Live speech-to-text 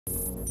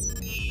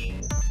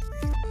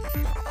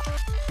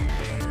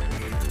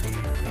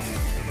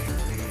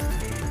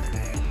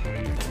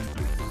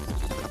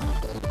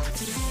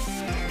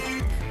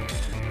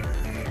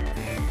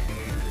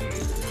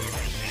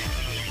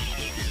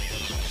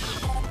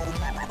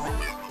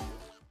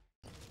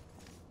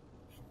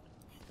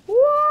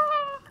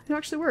it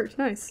actually worked.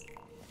 Nice.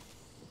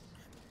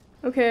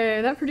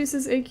 Okay, that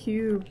produces a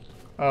cube.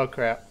 Oh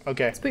crap.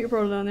 Okay. Let's put your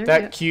portal down there.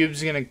 That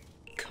cube's gonna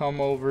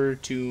come over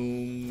to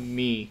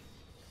me.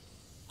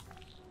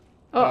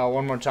 Oh.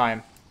 One more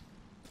time.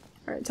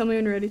 Alright, tell me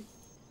when you're ready.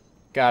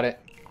 Got it.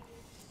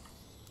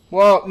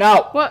 Whoa,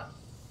 no! What?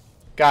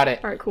 Got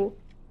it. Alright, cool.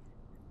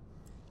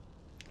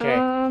 Okay.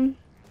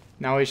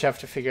 Now we just have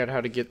to figure out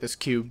how to get this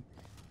cube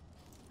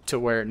to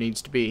where it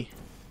needs to be.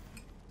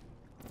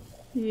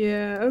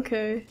 Yeah,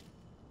 okay.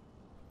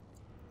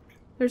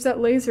 There's that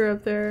laser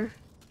up there.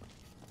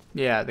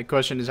 Yeah, the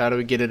question is how do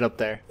we get it up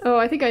there? Oh,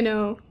 I think I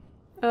know.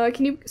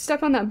 Can you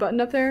step on that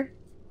button up there?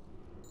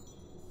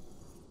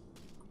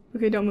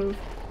 Okay, don't move.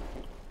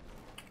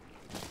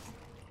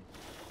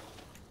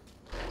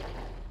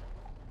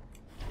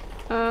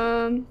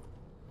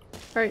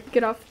 Alright,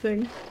 get off the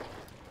thing.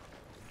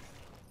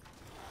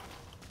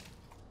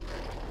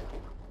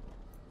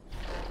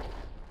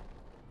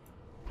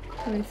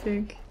 Let me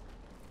think.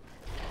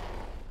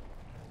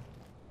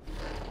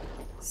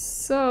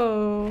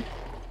 So...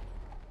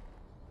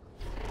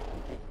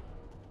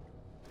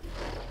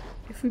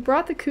 if we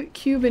brought the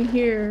cube in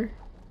here...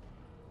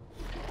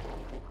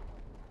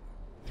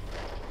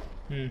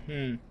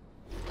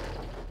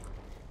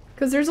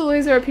 Because there's a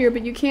laser up here,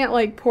 but you can't,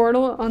 like,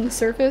 portal on the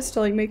surface to,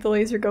 like, make the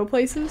laser go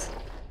places.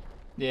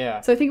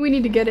 Yeah. So I think we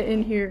need to get it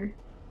in here.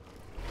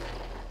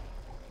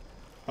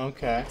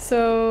 Okay.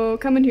 So,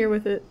 come in here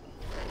with it.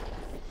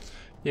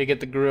 Yeah,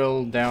 get the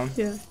grill down.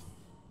 Yeah.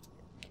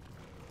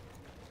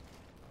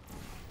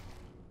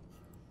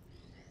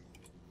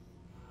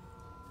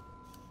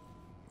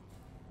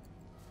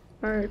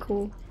 Alright,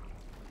 cool.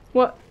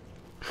 What?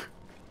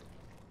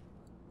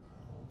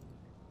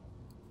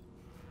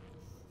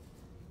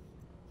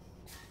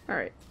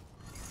 Alright.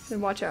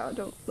 Then watch out,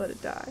 don't let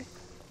it die.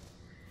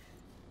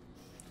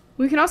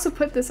 We can also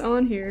put this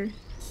on here.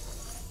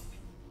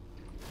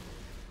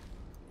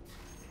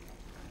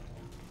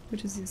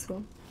 Which is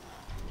useful.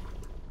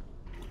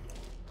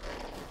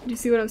 Do you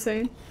see what I'm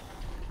saying?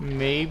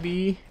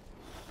 Maybe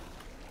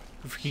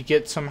if we could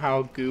get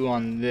somehow goo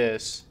on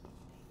this,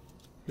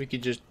 we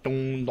could just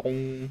dong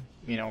dong,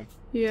 you know,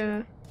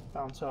 Yeah.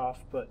 bounce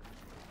off, but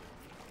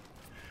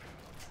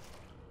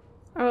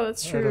Oh,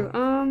 that's true.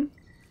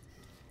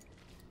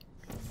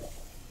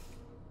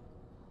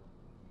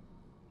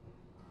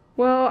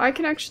 Well, I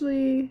can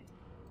actually...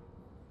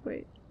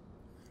 wait.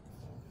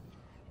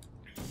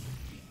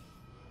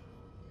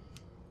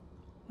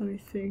 Let me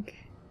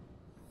think.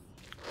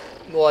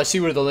 well, I see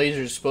where the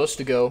laser is supposed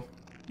to go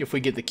if we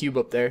get the cube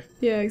up there.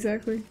 Yeah,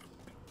 exactly.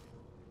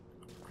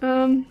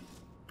 I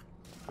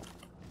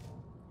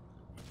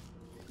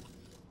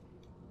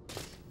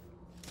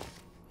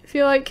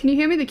feel like, can you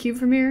hand me the cube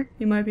from here?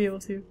 You might be able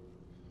to.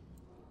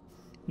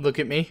 Look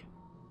at me.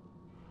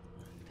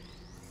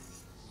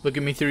 Look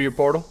at me through your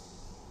portal.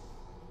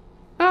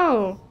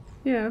 Oh!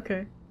 Yeah,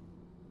 okay.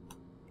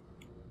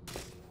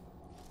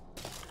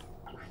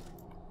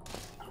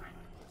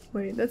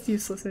 Wait, that's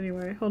useless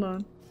anyway. Hold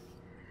on.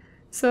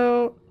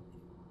 So...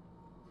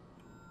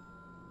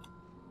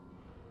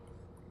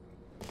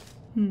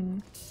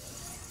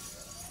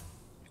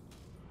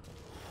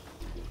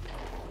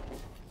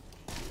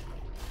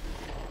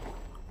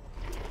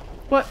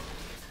 What?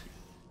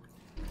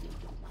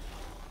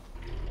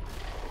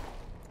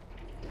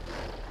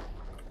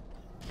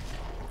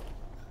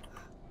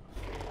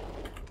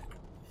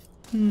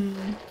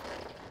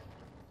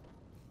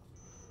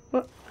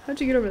 What? How'd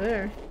you get over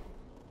there?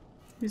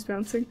 He's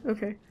bouncing?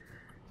 Okay.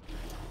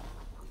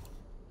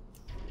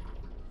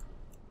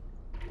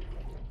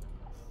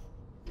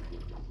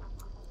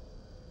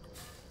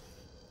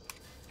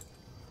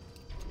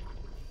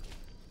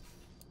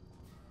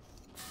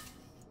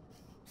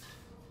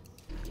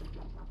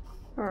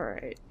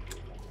 Alright.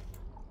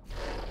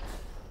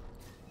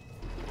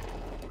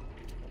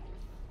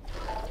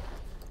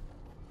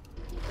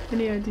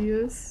 Any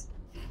ideas?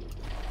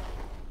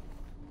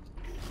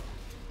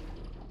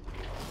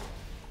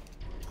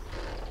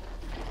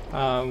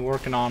 I'm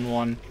working on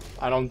one.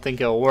 I don't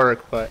think it'll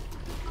work, but...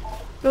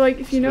 But like,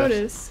 if you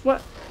notice,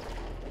 what?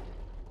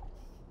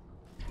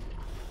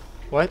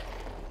 What?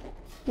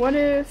 What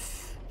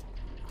if...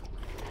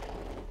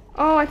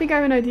 Oh, I think I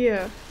have an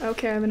idea.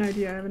 Okay, I have an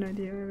idea, I have an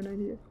idea, I have an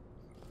idea.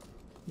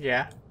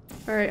 Yeah?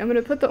 Alright, I'm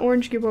gonna put the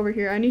orange cube over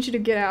here. I need you to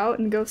get out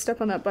and go step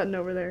on that button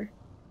over there.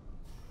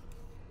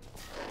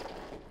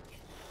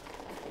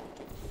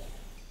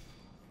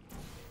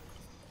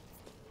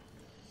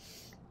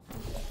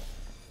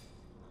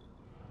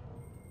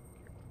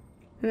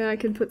 And then I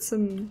can put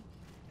some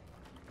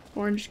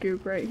orange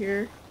goop right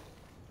here.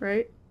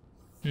 Right?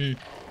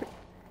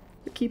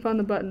 Keep on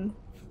the button.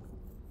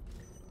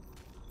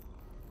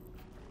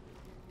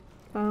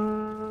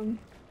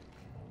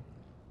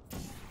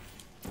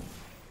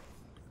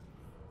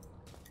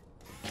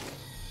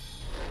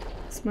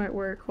 This might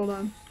work. Hold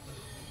on.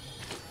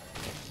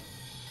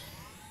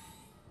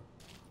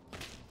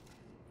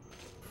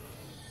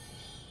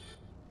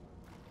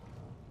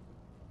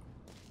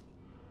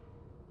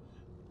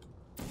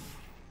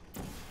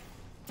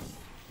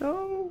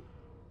 Oh.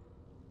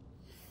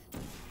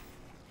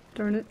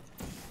 Darn it.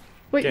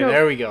 Wait, Okay, no.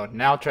 there we go.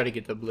 Now try to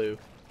get the blue.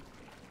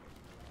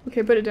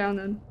 Okay, put it down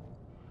then.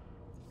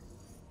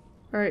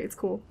 Alright, it's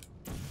cool.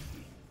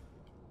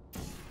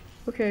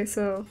 Okay,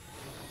 so...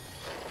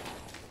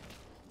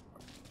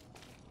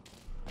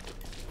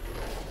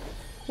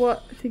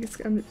 What? I think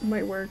it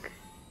might work.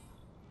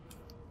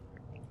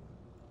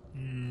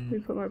 Let me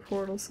put my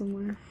portal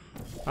somewhere.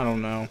 I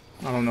don't know.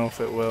 I don't know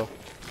if it will.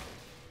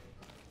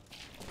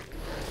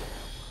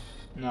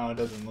 No, it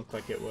doesn't look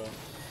like it will.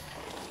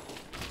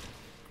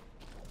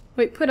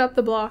 Wait, put up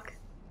the block.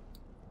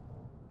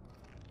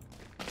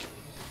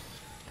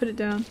 Put it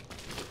down.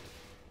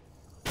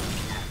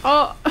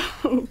 Oh!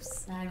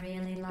 Oops. I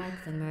really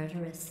like the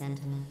murderous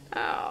sentiment.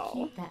 Ow.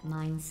 Keep that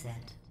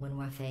mindset when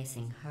we're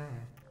facing her.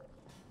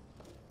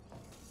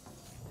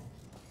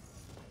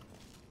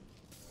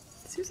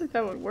 Seems like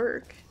that would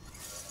work.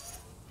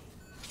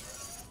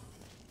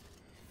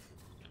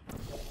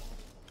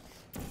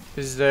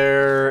 Is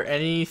there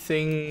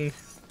anything...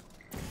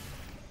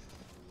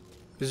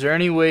 Is there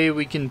any way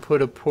we can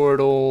put a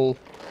portal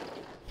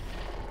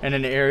in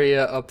an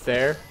area up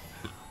there?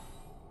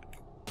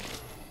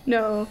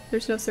 No,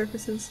 there's no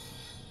surfaces.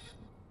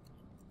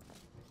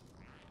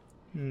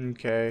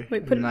 Okay.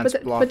 Wait, and that's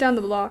put down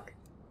the block.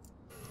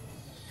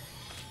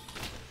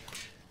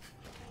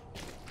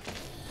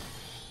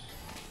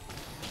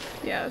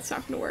 Yeah, that's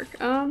not gonna work.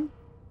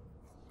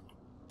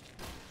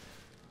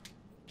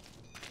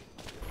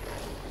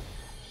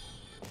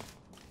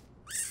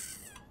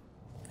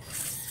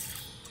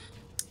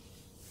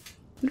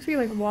 What if you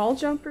like wall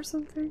jump or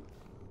something?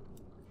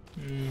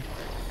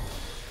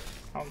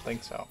 I don't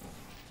think so.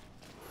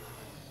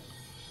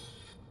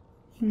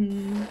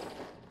 Hmm.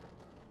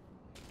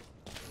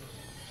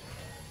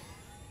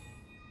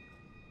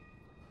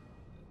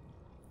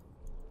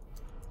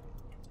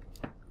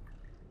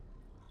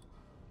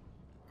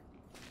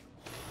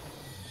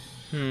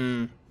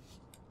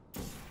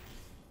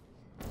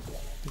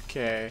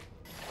 Okay.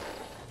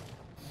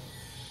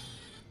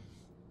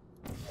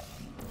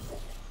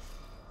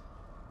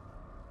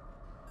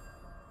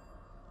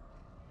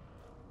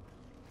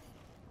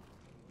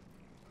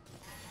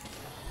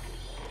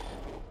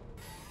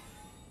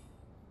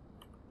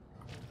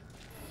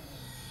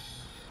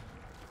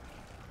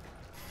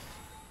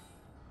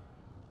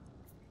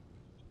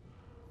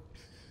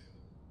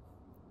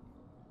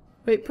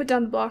 Wait, put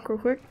down the block real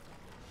quick.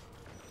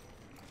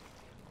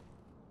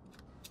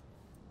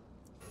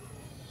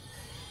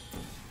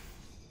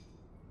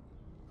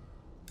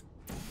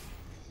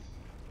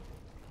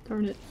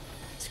 Darn it.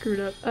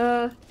 Screwed up.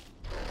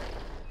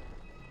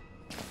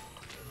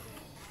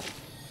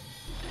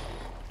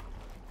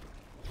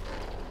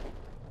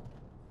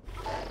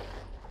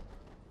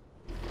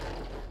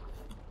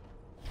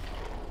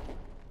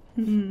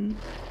 Hmm.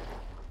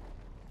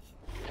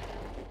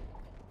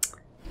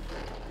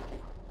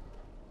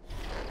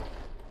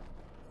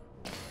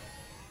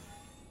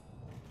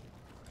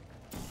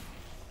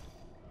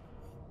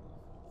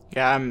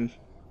 Yeah,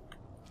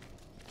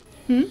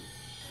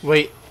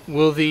 Wait,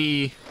 will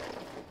the...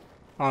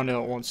 Oh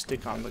no, it won't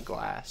stick on the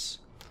glass.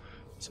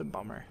 It's a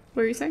bummer.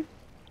 What were you saying?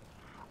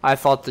 I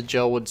thought the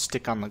gel would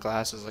stick on the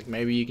glasses. Like,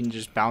 maybe you can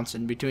just bounce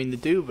in between the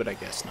two, but I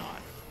guess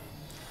not.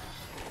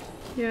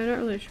 Yeah, I'm not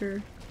really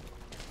sure.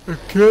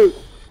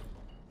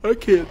 I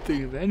can't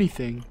think of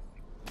anything.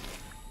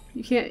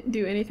 You can't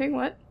do anything?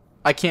 What?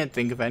 I can't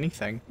think of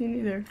anything. Me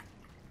neither.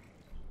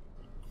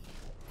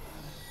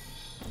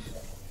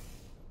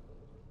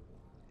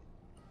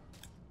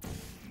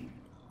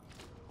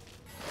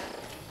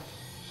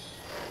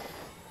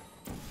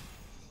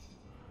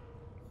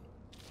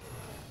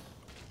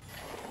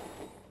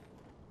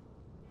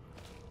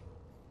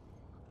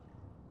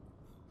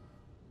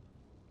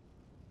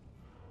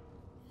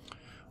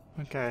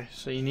 Okay,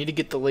 so you need to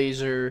get the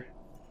laser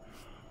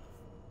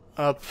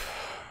up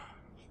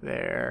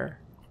there.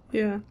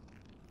 Yeah.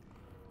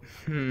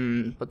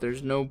 But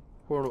there's no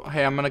portal.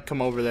 Hey, I'm gonna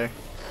come over there.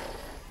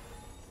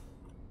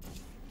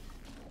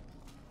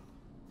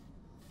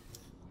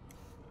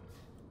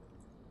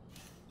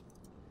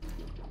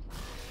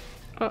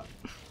 Oh.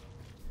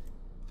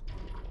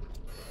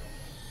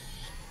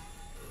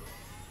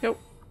 Nope.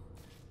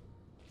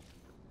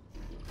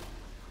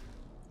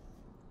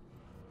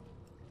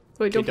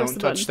 Wait, Okay, don't press don't the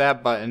touch button.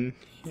 that button.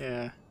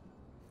 Yeah.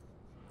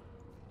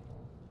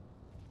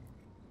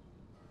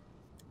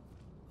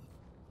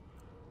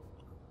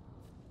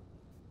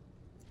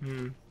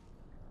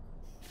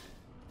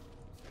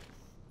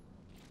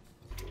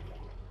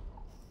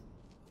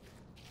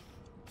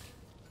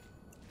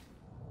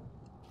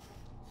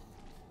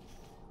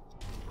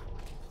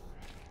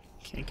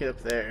 Can't get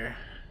up there.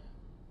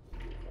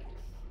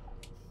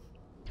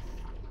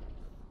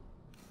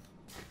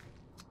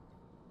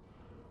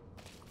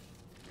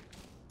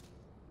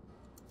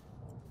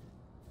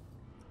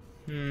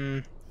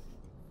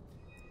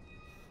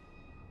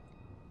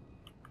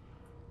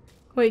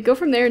 Wait, go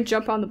from there and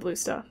jump on the blue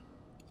stuff.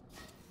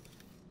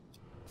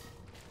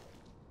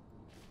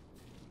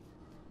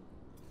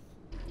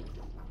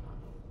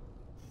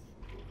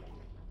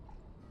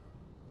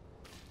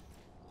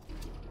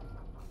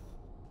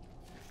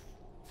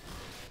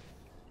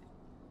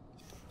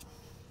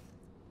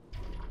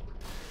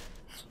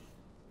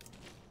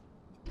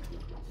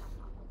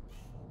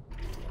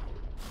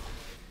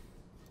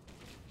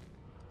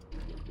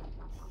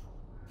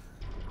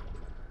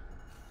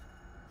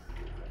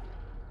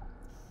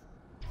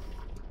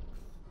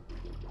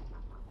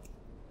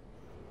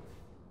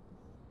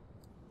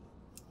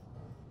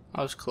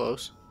 I was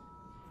close.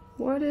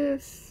 What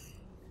if...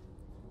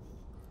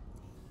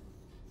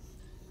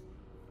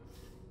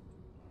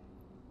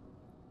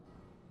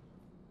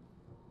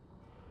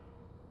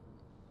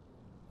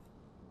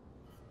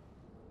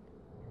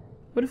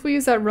 What if we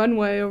use that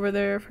runway over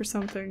there for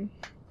something?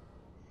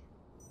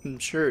 I'm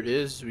sure it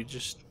is. We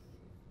just...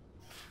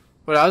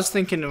 What I was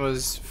thinking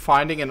was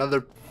finding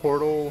another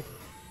portal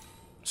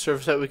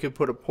surface that we could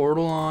put a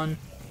portal on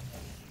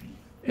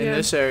in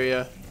this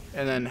area,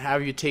 and then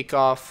have you take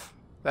off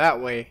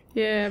that way.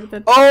 Yeah, but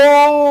that's...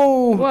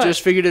 Oh! What?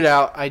 Just figured it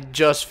out. I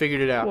just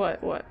figured it out.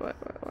 What?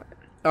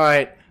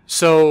 Alright,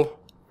 so...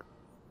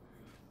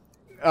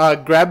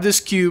 grab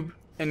this cube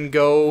and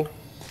go...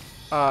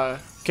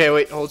 okay,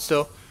 wait, hold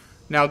still.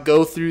 Now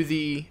go through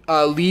the...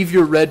 leave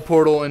your red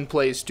portal in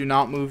place. Do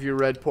not move your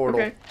red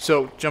portal. Okay.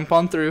 So, jump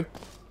on through.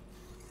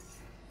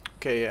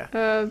 Okay,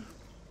 yeah.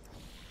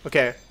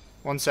 Okay,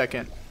 1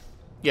 second.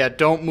 Yeah,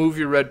 don't move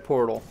your red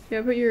portal.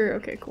 Yeah, but you're...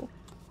 Okay, cool.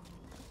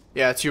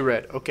 Yeah, it's your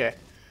red. Okay.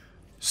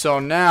 So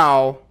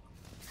now,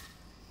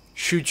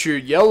 shoot your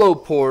yellow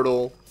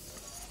portal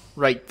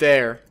right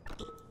there.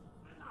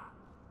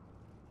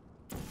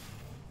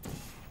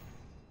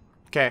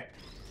 Okay.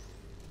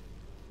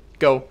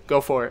 Go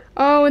for it.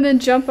 Oh, and then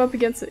jump up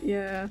against it.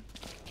 Yeah.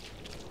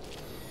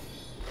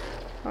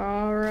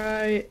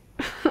 Alright.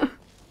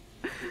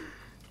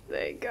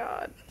 Thank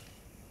God.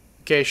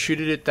 Okay, shoot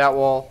it at that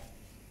wall.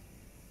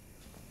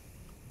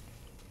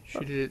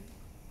 Shoot it.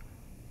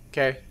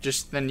 Okay,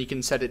 just then you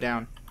can set it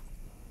down.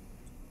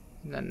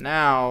 And then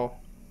now.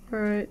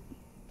 Alright.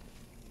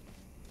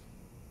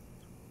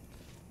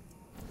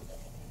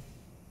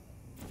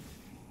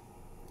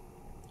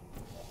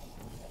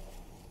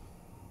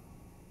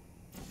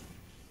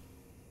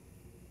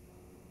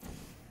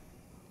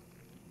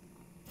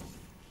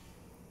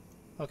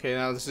 Okay,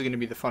 now this is gonna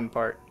be the fun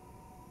part.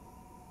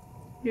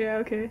 Yeah,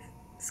 okay.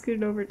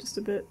 Scoot it over just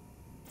a bit.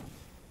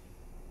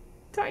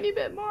 Tiny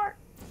bit more.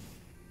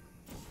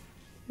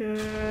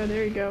 Yeah,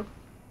 there you go.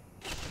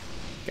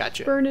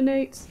 Gotcha.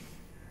 Burninate.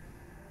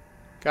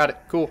 Got it.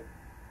 Cool.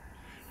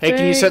 Hey,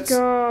 can you set?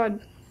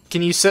 God.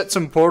 Can you set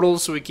some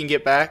portals so we can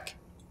get back?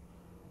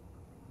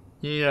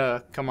 You need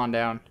to come on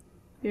down.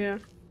 Yeah.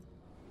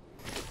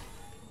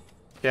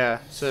 Yeah,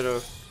 set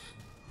a...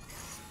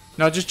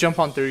 No, just jump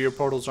on through. Your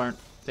portals aren't...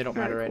 They don't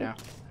matter right cool. now.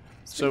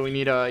 So we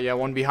need yeah,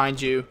 one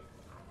behind you.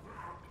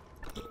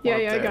 Yeah,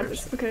 One yeah, up I got there.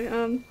 this.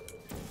 Okay,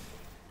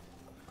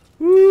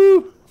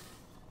 Woo!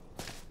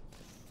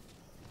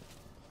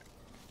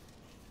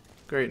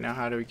 Great, now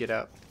how do we get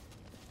up?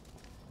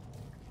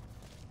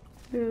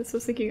 yeah, so I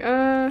was thinking,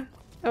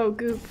 oh,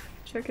 Goop.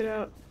 Check it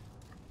out.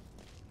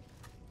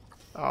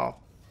 Oh.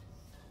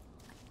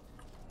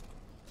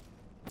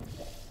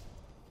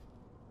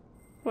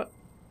 What?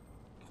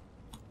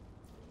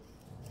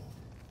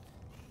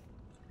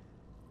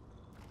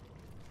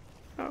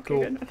 Oh, okay,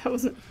 Cool. good. I thought it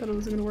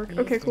wasn't gonna work. These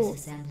Okay, cool.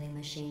 disassembly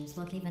machines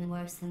look even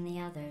worse than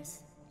the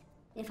others.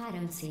 If I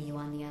don't see you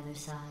on the other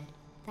side,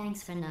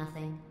 thanks for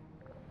nothing.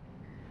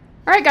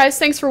 Alright guys,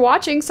 thanks for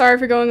watching. Sorry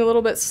for going a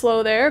little bit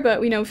slow there, but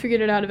we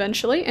figured it out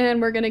eventually,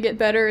 and we're gonna get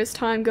better as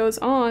time goes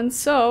on,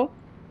 so...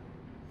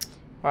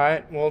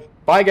 Alright, well,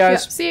 bye Yeah,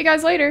 guys. see you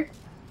guys later.